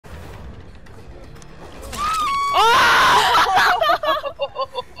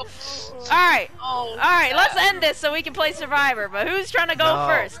Alright, let's end this so we can play Survivor, but who's trying to go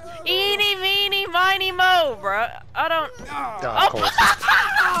first? Eeny, meeny, miny, mo, bro. I don't...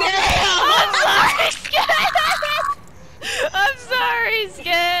 I'm sorry,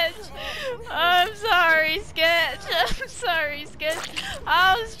 Sketch! I'm sorry, Sketch! I'm sorry, Sketch!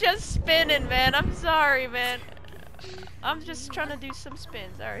 I was just spinning, man. I'm sorry, man. I'm just trying to do some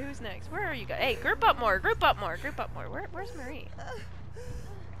spins. Alright, who's next? Where are you guys? Hey, group up more, group up more, group up more. Where's Marie?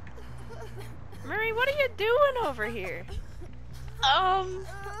 Marie, what are you doing over here?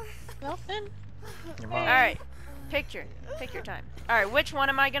 Nothing. Alright, pick your time. Alright, which one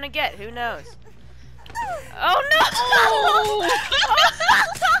am I gonna get? Who knows? Oh no!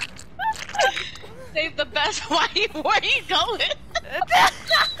 Save the best. Where are you going?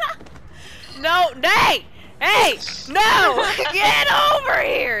 No, hey! Hey! No! Get over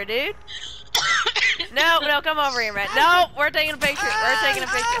here, dude! No, come over here, man. No, we're taking a picture. We're taking a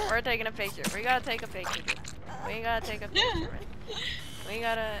picture. We're taking a picture. We gotta take a picture, dude. We gotta take a picture, man. We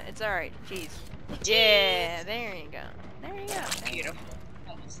gotta... It's alright. Jeez. Yeah, there you go. There you go. Beautiful.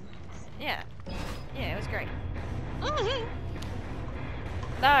 Yeah. Yeah, it was great.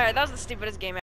 Alright, that was the stupidest game